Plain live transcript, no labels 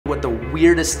What the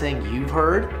weirdest thing you've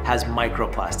heard has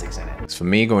microplastics in it. For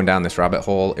me, going down this rabbit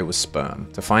hole, it was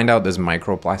sperm. To find out there's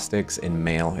microplastics in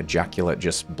male ejaculate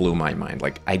just blew my mind.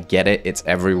 Like, I get it, it's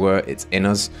everywhere, it's in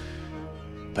us,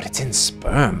 but it's in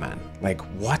sperm, man. Like,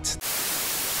 what?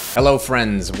 Hello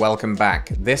friends, welcome back.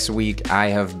 This week I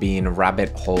have been rabbit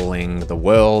holing the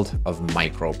world of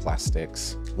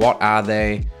microplastics. What are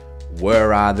they?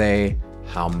 Where are they?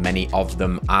 How many of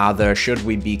them are there? Should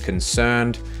we be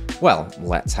concerned? Well,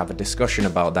 let's have a discussion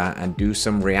about that and do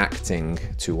some reacting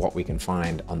to what we can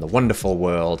find on the wonderful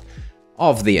world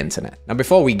of the internet. Now,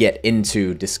 before we get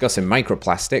into discussing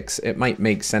microplastics, it might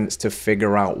make sense to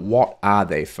figure out what are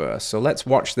they first. So let's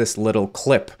watch this little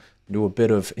clip, do a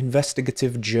bit of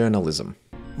investigative journalism.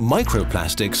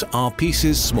 Microplastics are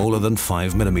pieces smaller than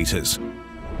 5 millimeters.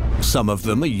 Some of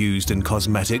them are used in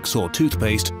cosmetics or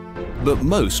toothpaste, but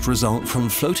most result from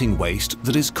floating waste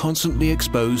that is constantly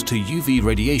exposed to UV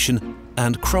radiation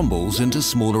and crumbles into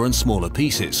smaller and smaller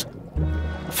pieces.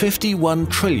 51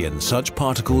 trillion such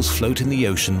particles float in the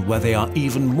ocean, where they are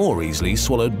even more easily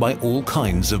swallowed by all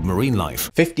kinds of marine life.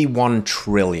 51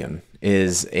 trillion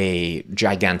is a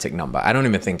gigantic number. I don't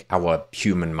even think our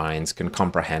human minds can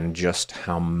comprehend just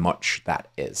how much that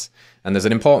is. And there's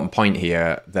an important point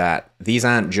here that these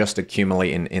aren't just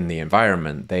accumulating in the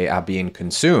environment, they are being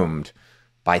consumed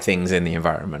by things in the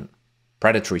environment.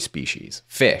 Predatory species,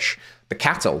 fish, the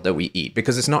cattle that we eat,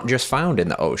 because it's not just found in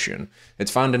the ocean,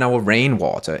 it's found in our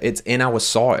rainwater, it's in our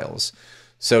soils.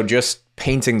 So just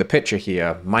painting the picture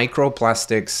here,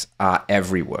 microplastics are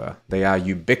everywhere. They are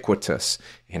ubiquitous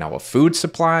in our food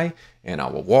supply, in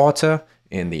our water,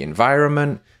 in the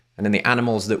environment, and in the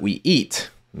animals that we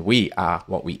eat. We are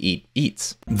what we eat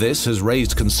eats. This has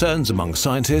raised concerns among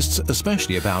scientists,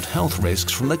 especially about health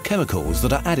risks from the chemicals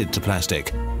that are added to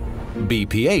plastic.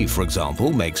 BPA, for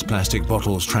example, makes plastic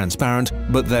bottles transparent,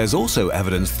 but there's also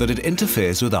evidence that it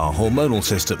interferes with our hormonal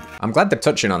system. I'm glad they're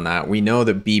touching on that. We know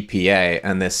that BPA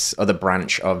and this other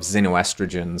branch of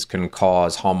xenoestrogens can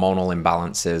cause hormonal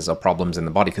imbalances or problems in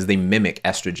the body because they mimic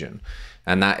estrogen.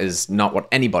 And that is not what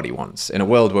anybody wants. In a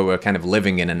world where we're kind of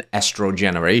living in an estro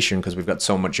generation because we've got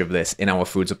so much of this in our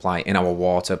food supply, in our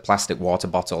water, plastic water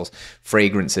bottles,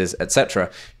 fragrances, etc.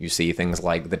 You see things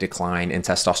like the decline in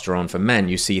testosterone for men.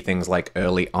 You see things like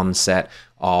early onset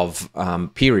of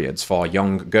periods for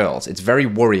young girls. It's very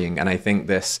worrying, and I think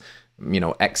this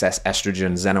excess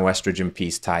estrogen, xenoestrogen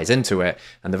piece ties into it,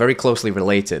 and they're very closely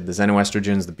related. The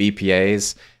xenoestrogens, the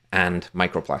BPAs, and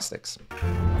microplastics.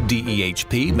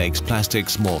 DEHP makes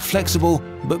plastics more flexible,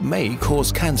 but may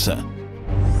cause cancer.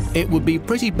 It would be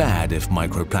pretty bad if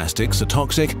microplastics are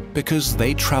toxic because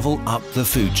they travel up the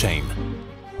food chain.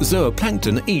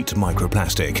 Zooplankton eat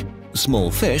microplastic.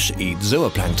 Small fish eat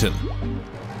zooplankton.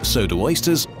 So do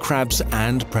oysters, crabs,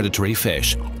 and predatory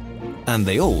fish. And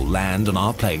they all land on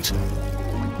our plate.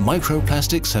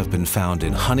 Microplastics have been found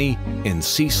in honey, in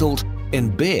sea salt, in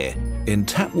beer, in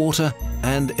tap water,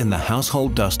 and in the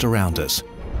household dust around us.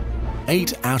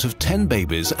 8 out of 10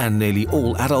 babies and nearly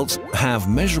all adults have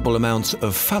measurable amounts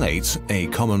of phthalates, a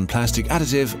common plastic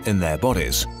additive, in their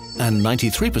bodies. And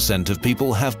 93% of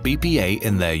people have BPA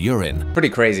in their urine. Pretty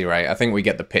crazy, right? I think we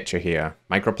get the picture here.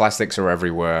 Microplastics are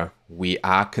everywhere. We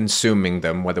are consuming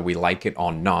them whether we like it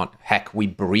or not. Heck, we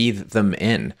breathe them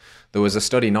in. There was a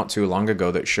study not too long ago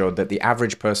that showed that the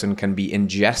average person can be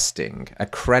ingesting a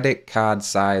credit card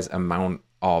size amount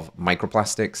of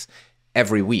microplastics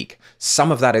every week.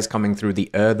 Some of that is coming through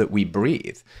the air that we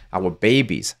breathe. Our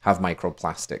babies have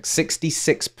microplastics.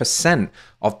 66%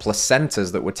 of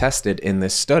placentas that were tested in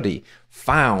this study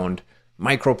found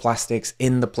microplastics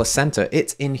in the placenta.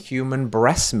 It's in human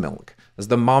breast milk. As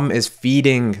the mom is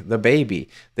feeding the baby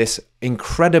this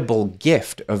incredible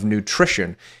gift of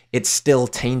nutrition, it's still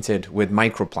tainted with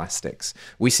microplastics.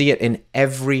 We see it in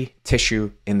every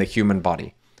tissue in the human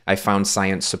body. I found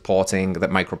science supporting that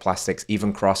microplastics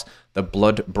even cross the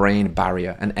blood-brain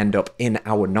barrier and end up in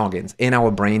our noggins, in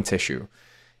our brain tissue.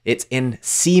 It's in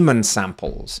semen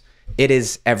samples. It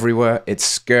is everywhere. It's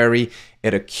scary.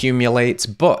 It accumulates.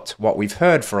 But what we've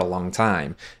heard for a long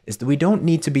time is that we don't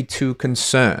need to be too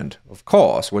concerned. Of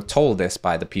course, we're told this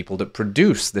by the people that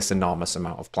produce this enormous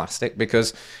amount of plastic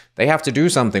because they have to do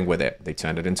something with it. They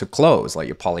turn it into clothes, like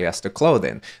your polyester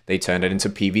clothing. They turn it into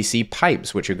PVC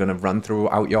pipes, which are going to run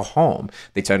throughout your home.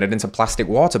 They turn it into plastic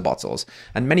water bottles.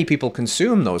 And many people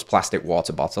consume those plastic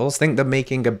water bottles, think they're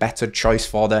making a better choice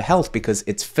for their health because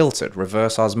it's filtered,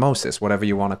 reverse osmosis, whatever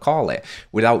you want to call it,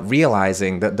 without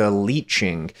realizing that they're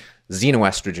leaching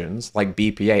xenoestrogens like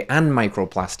BPA and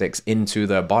microplastics into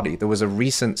their body. There was a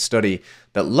recent study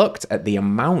that looked at the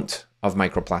amount of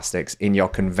microplastics in your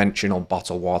conventional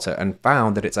bottled water and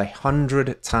found that it's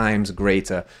 100 times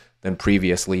greater than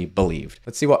previously believed.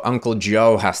 Let's see what Uncle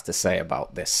Joe has to say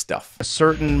about this stuff. A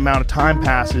certain amount of time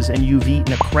passes and you've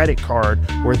eaten a credit card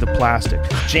worth of plastic.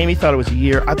 Jamie thought it was a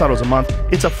year. I thought it was a month.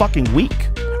 It's a fucking week.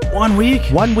 1 week?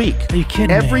 1 week. Are you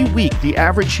kidding Every me? week, the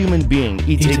average human being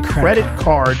eats a credit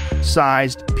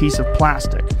card-sized piece of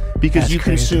plastic because That's you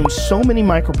crazy. consume so many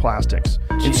microplastics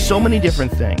in so many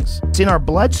different things. It's in our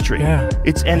bloodstream. Yeah.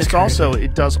 It's also,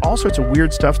 it does all sorts of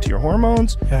weird stuff to your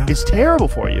hormones. Yeah. It's terrible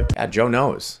for you. Yeah, Joe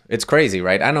knows. It's crazy,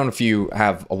 right? I don't know if you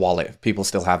have a wallet. People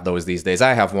still have those these days.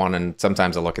 I have one, and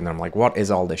sometimes I look in there, I'm like, what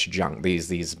is all this junk?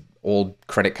 These old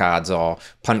credit cards or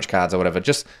punch cards or whatever.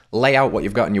 Just lay out what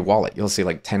you've got in your wallet. You'll see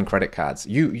like 10 credit cards.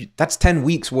 That's 10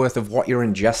 weeks worth of what you're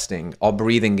ingesting or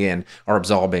breathing in or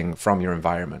absorbing from your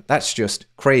environment. That's just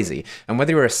crazy. And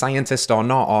whether you're a scientist or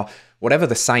not, or whatever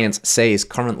the science says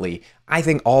currently, I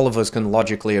think all of us can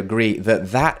logically agree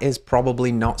that that is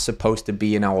probably not supposed to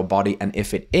be in our body. And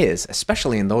if it is,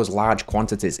 especially in those large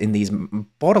quantities, in these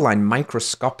borderline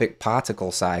microscopic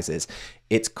particle sizes,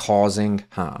 it's causing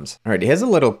harms. All right, here's a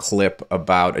little clip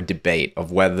about a debate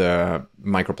of whether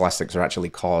microplastics are actually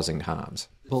causing harms.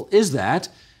 Well, is that,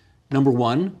 number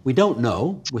one, we don't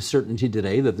know with certainty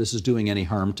today that this is doing any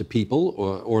harm to people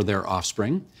or their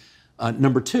offspring.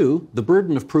 Number two, the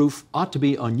burden of proof ought to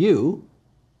be on you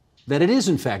that it is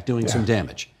in fact doing some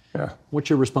damage. Yeah. What's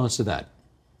your response to that?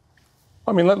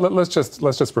 I mean, let's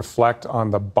just reflect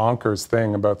on the bonkers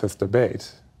thing about this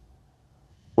debate,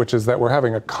 which is that we're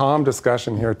having a calm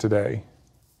discussion here today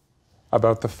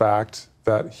about the fact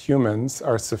that humans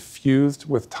are suffused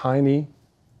with tiny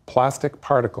plastic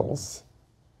particles,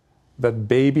 that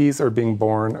babies are being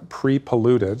born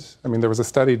pre-polluted. I mean, there was a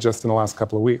study just in the last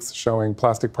couple of weeks showing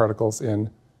plastic particles in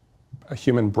a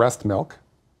human breast milk.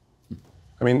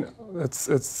 I mean,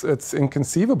 it's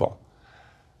inconceivable.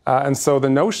 And so the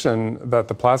notion that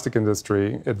the plastic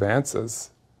industry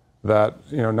advances,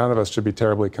 that none of us should be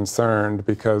terribly concerned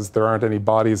because there aren't any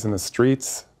bodies in the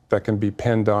streets that can be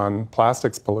pinned on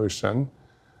plastics pollution,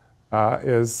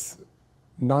 is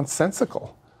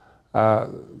nonsensical.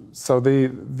 So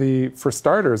for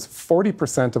starters,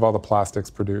 40% of all the plastics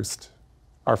produced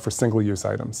are for single-use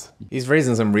items. He's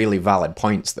raising some really valid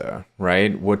points there,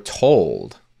 right? We're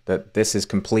told that this is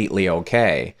completely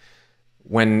okay,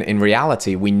 when in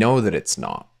reality, we know that it's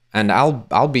not. And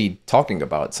I'll be talking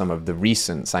about some of the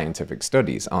recent scientific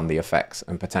studies on the effects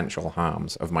and potential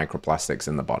harms of microplastics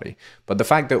in the body. But the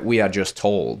fact that we are just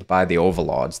told by the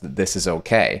overlords that this is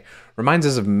okay reminds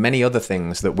us of many other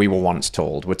things that we were once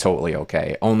told were totally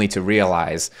okay, only to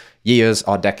realize years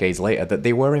or decades later that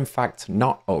they were in fact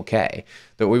not okay,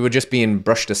 that we were just being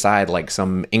brushed aside like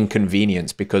some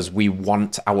inconvenience because we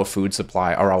want our food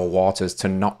supply or our waters to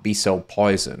not be so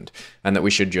poisoned, and that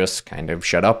we should just kind of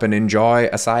shut up and enjoy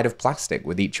a side of plastic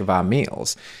with each of our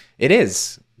meals. It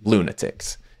is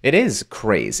lunatics. It is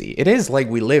crazy. It is like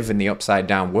we live in the upside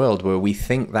down world where we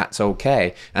think that's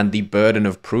okay, and the burden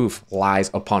of proof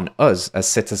lies upon us as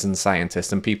citizen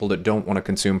scientists and people that don't want to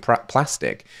consume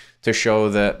plastic to show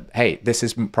that, hey, this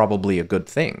is probably a good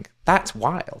thing. That's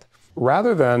wild.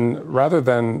 Rather than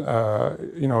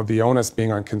the onus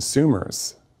being on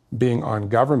consumers, being on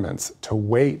governments to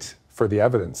wait for the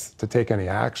evidence to take any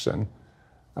action,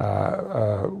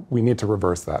 we need to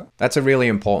reverse that. That's a really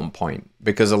important point,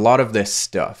 because a lot of this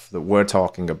stuff that we're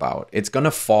talking about, it's going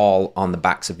to fall on the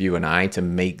backs of you and I to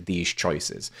make these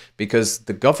choices, because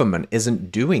the government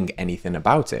isn't doing anything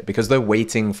about it, because they're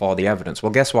waiting for the evidence.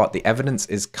 Well, guess what? The evidence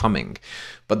is coming.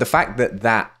 But the fact that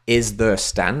that is their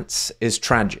stance is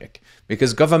tragic,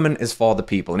 because government is for the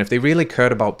people. And if they really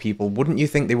cared about people, wouldn't you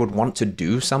think they would want to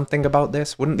do something about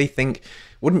this? Wouldn't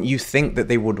you think that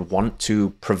they would want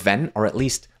to prevent or at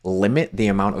least limit the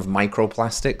amount of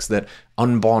microplastics that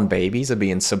unborn babies are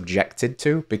being subjected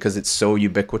to because it's so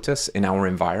ubiquitous in our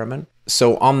environment?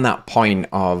 So on that point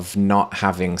of not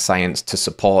having science to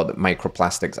support that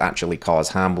microplastics actually cause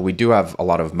harm, but we do have a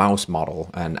lot of mouse model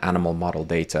and animal model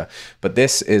data. But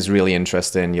this is really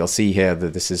interesting. You'll see here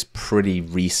that this is pretty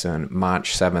recent,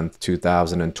 March 7th,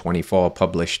 2024,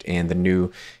 published in the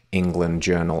New England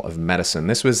Journal of Medicine.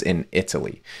 This was in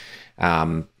Italy.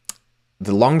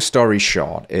 The long story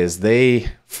short is they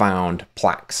found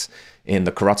plaques in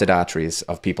the carotid arteries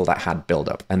of people that had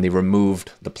buildup, and they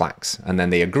removed the plaques. And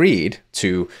then they agreed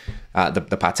to,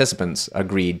 the participants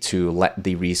agreed to let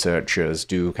the researchers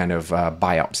do kind of a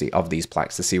biopsy of these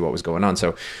plaques to see what was going on.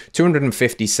 So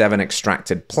 257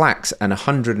 extracted plaques, and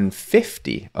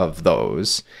 150 of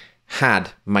those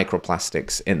had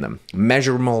microplastics in them,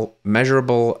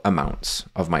 measurable amounts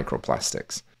of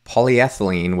microplastics.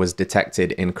 polyethylene was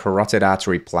detected in carotid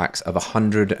artery plaques of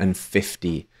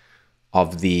 150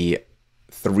 of the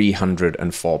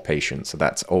 304 patients. So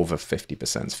that's over 50%,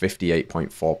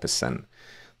 58.4%.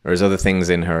 There's other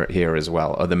things in here as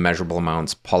well, other measurable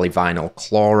amounts, polyvinyl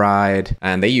chloride,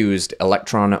 and they used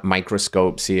electron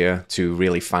microscopes here to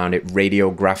really find it,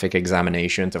 radiographic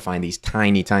examination to find these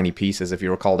tiny, tiny pieces. If you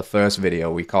recall the first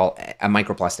video, we call a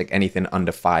microplastic anything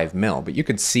under 5 mil, but you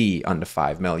could see under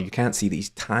 5 mil. You can't see these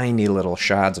tiny little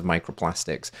shards of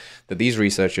microplastics that these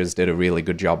researchers did a really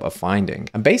good job of finding.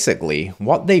 And basically,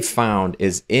 what they found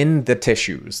is in the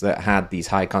tissues that had these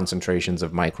high concentrations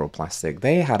of microplastic,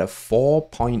 they had a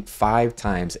 4.5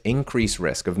 times increased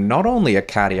risk of not only a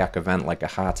cardiac event like a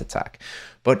heart attack,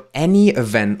 but any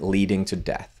event leading to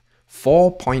death.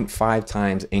 4.5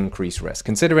 times increased risk.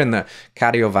 Considering that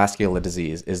cardiovascular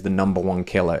disease is the #1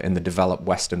 killer in the developed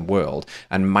Western world,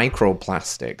 and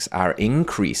microplastics are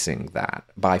increasing that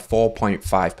by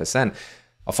 4.5%,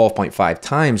 or 4.5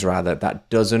 times rather, that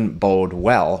doesn't bode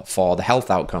well for the health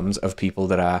outcomes of people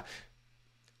that are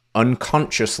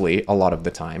unconsciously, a lot of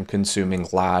the time, consuming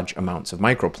large amounts of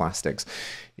microplastics.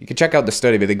 You can check out the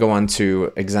study, but they go on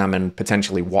to examine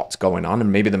potentially what's going on,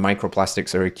 and maybe the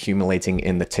microplastics are accumulating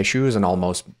in the tissues and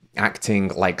almost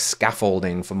acting like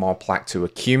scaffolding for more plaque to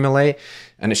accumulate,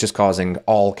 and it's just causing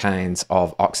all kinds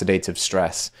of oxidative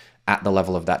stress at the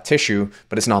level of that tissue,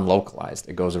 but it's non-localized.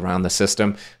 It goes around the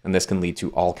system, and this can lead to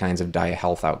all kinds of dire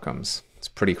health outcomes. It's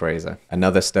pretty crazy.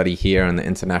 Another study here in the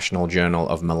International Journal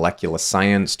of Molecular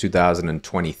Science,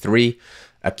 2023.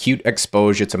 Acute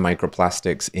exposure to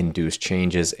microplastics induced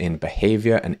changes in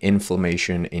behavior and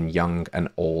inflammation in young and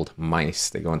old mice.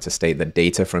 They go on to state that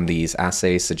data from these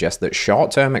assays suggest that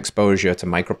short-term exposure to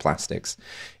microplastics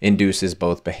induces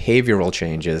both behavioral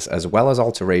changes as well as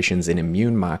alterations in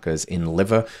immune markers in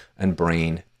liver and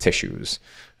brain tissues.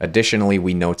 Additionally,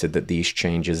 we noted that these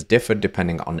changes differed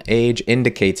depending on age,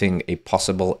 indicating a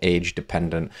possible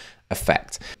age-dependent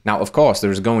effect. Now, of course,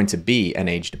 there's going to be an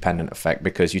age-dependent effect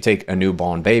because you take a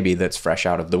newborn baby that's fresh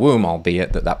out of the womb,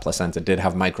 albeit that placenta did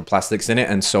have microplastics in it,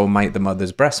 and so might the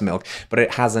mother's breast milk, but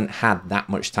it hasn't had that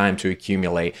much time to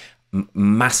accumulate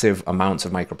massive amounts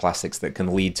of microplastics that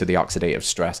can lead to the oxidative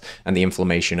stress and the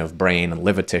inflammation of brain and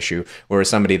liver tissue, whereas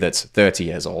somebody that's 30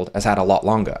 years old has had a lot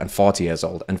longer, and 40 years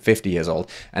old and 50 years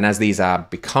old. And as these are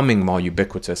becoming more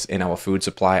ubiquitous in our food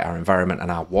supply, our environment,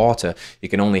 and our water, you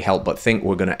can only help but think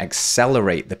we're going to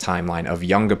accelerate the timeline of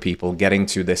younger people getting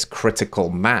to this critical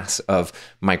mass of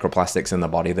microplastics in the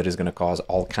body that is going to cause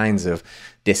all kinds of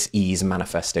dis-ease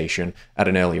manifestation at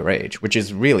an earlier age, which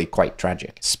is really quite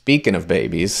tragic. Speaking of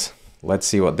babies, let's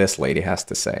see what this lady has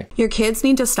to say. Your kids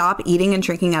need to stop eating and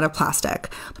drinking out of plastic.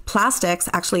 Plastics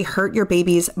actually hurt your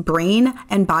baby's brain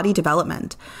and body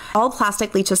development. All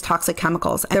plastic leaches toxic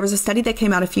chemicals. There was a study that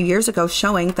came out a few years ago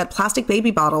showing that plastic baby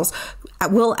bottles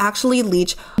will actually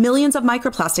leach millions of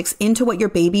microplastics into what your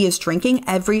baby is drinking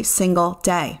every single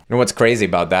day. You know, what's crazy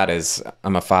about that is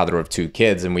I'm a father of 2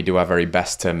 kids, and we do our very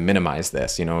best to minimize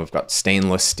this. You know, we've got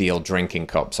stainless steel drinking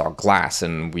cups or glass,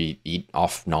 and we eat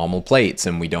off normal plates,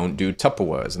 and we don't do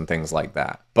Tupperwares and things like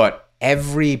that. But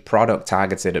every product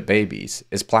targeted at babies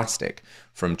is plastic.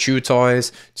 From chew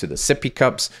toys to the sippy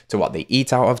cups to what they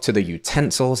eat out of to the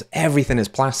utensils, everything is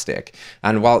plastic.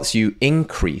 And whilst you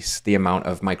increase the amount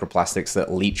of microplastics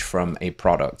that leach from a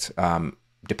product,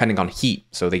 depending on heat,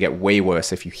 so they get way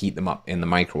worse if you heat them up in the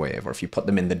microwave, or if you put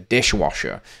them in the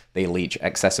dishwasher, they leach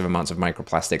excessive amounts of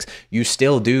microplastics. You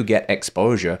still do get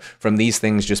exposure from these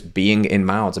things just being in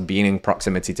mouths and being in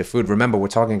proximity to food. Remember, we're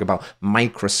talking about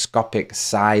microscopic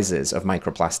sizes of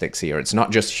microplastics here. It's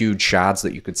not just huge shards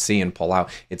that you could see and pull out.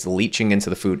 It's leaching into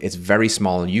the food. It's very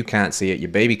small, and you can't see it,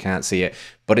 your baby can't see it,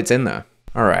 but it's in there.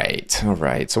 All right.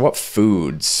 So what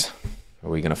foods are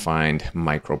we going to find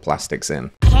microplastics in?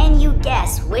 Can you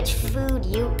guess which food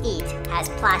you eat has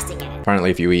plastic in it? Apparently,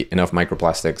 if you eat enough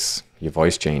microplastics, your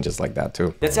voice changes like that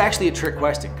too. That's actually a trick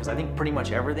question because I think pretty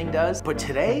much everything does. But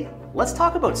today, let's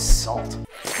talk about salt.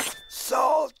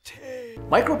 Salty.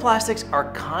 Microplastics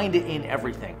are kinda in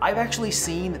everything. I've actually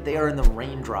seen that they are in the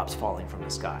raindrops falling from the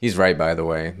sky. He's right, by the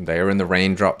way. They are in the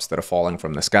raindrops that are falling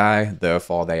from the sky.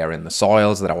 Therefore, they are in the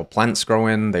soils that our plants grow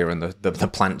in. They are in the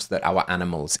plants that our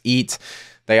animals eat.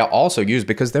 They are also used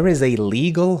because there is a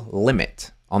legal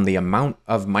limit on the amount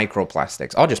of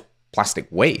microplastics, or just plastic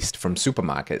waste from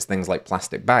supermarkets, things like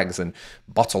plastic bags and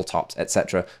bottle tops,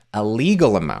 etc., a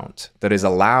legal amount that is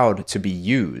allowed to be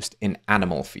used in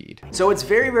animal feed. So it's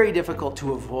very, very difficult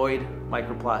to avoid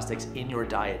microplastics in your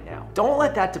diet now. Don't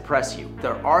let that depress you.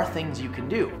 There are things you can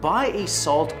do. Buy a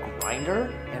salt grinder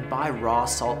and buy raw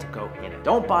salt to go in it.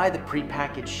 Don't buy the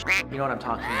prepackaged shit. You know what I'm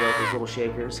talking about, those little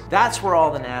shakers? That's where all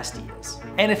the nasty is.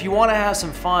 And if you want to have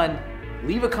some fun,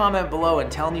 leave a comment below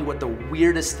and tell me what the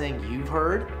weirdest thing you've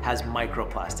heard has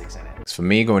microplastics in it. For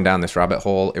me, going down this rabbit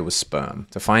hole, it was sperm.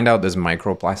 To find out there's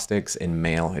microplastics in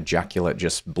male ejaculate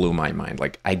just blew my mind.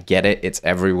 Like, I get it, it's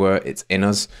everywhere, it's in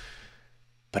us,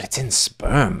 but it's in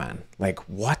sperm, man. Like,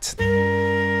 what?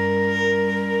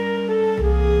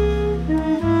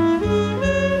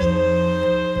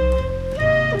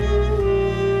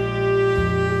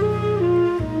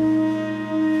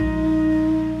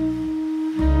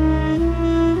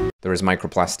 There is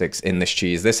microplastics in this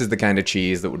cheese. This is the kind of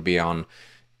cheese that would be on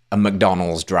a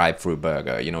McDonald's drive-through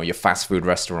burger, you know, your fast food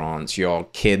restaurants, your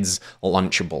kids'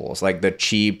 Lunchables, like the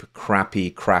cheap, crappy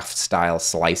craft-style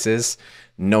slices.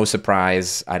 No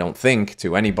surprise, I don't think,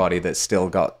 to anybody that's still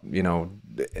got, you know,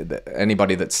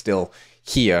 anybody that's still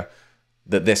here,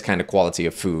 that this kind of quality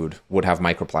of food would have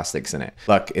microplastics in it.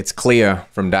 Look, it's clear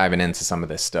from diving into some of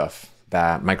this stuff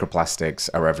that microplastics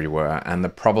are everywhere, and they're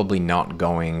probably not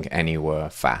going anywhere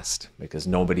fast because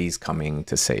nobody's coming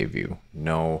to save you.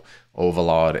 No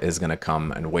overlord is going to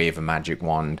come and wave a magic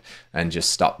wand and just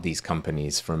stop these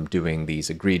companies from doing these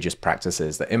egregious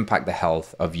practices that impact the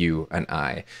health of you and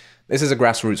I. This is a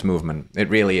grassroots movement. It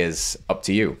really is up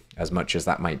to you, as much as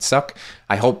that might suck.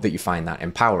 I hope that you find that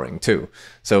empowering too.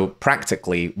 So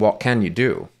practically, what can you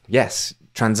do? Yes,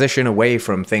 transition away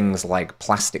from things like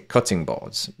plastic cutting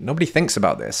boards. Nobody thinks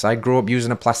about this. I grew up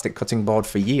using a plastic cutting board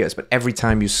for years, but every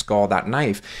time you score that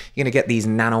knife, you're going to get these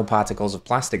nanoparticles of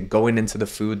plastic going into the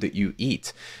food that you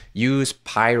eat. Use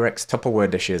Pyrex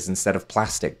Tupperware dishes instead of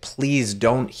plastic. Please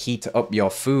don't heat up your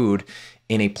food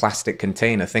in a plastic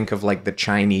container. Think of like the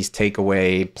Chinese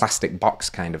takeaway plastic box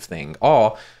kind of thing.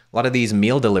 Or a lot of these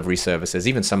meal delivery services,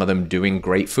 even some of them doing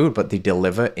great food, but they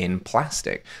deliver in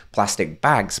plastic. Plastic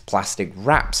bags, plastic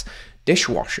wraps.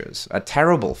 Dishwashers are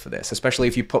terrible for this, especially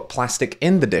if you put plastic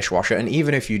in the dishwasher, and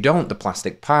even if you don't, the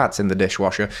plastic parts in the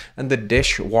dishwasher and the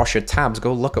dishwasher tabs,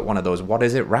 go look at one of those. What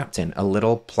is it wrapped in? A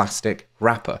little plastic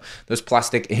wrapper. There's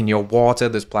plastic in your water,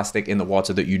 there's plastic in the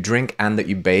water that you drink and that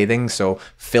you're bathing, so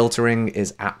filtering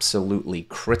is absolutely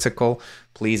critical.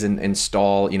 Please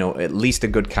install, you know, at least a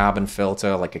good carbon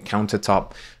filter, like a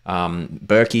countertop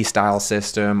Berkey style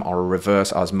system or a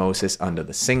reverse osmosis under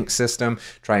the sink system.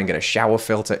 Try and get a shower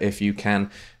filter if you can.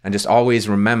 And just always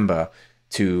remember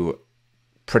to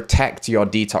protect your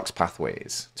detox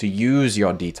pathways, to use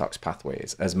your detox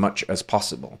pathways as much as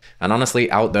possible. And honestly,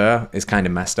 out there is kind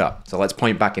of messed up. So let's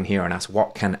point back in here and ask,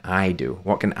 what can I do?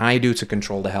 What can I do to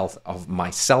control the health of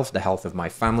myself, the health of my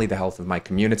family, the health of my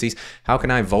communities? How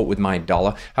can I vote with my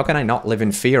dollar? How can I not live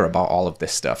in fear about all of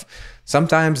this stuff?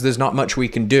 Sometimes there's not much we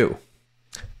can do,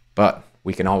 but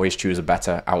we can always choose a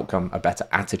better outcome, a better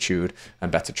attitude,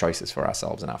 and better choices for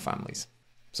ourselves and our families.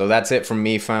 So that's it from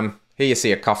me, fam. Here you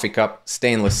see a coffee cup,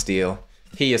 stainless steel.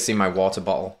 Here you see my water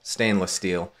bottle, stainless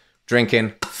steel.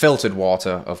 Drinking filtered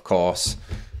water, of course.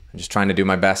 I'm just trying to do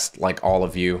my best, like all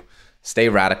of you. Stay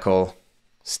radical,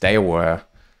 stay aware,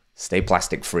 stay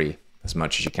plastic free as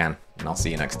much as you can. And I'll see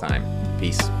you next time.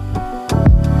 Peace.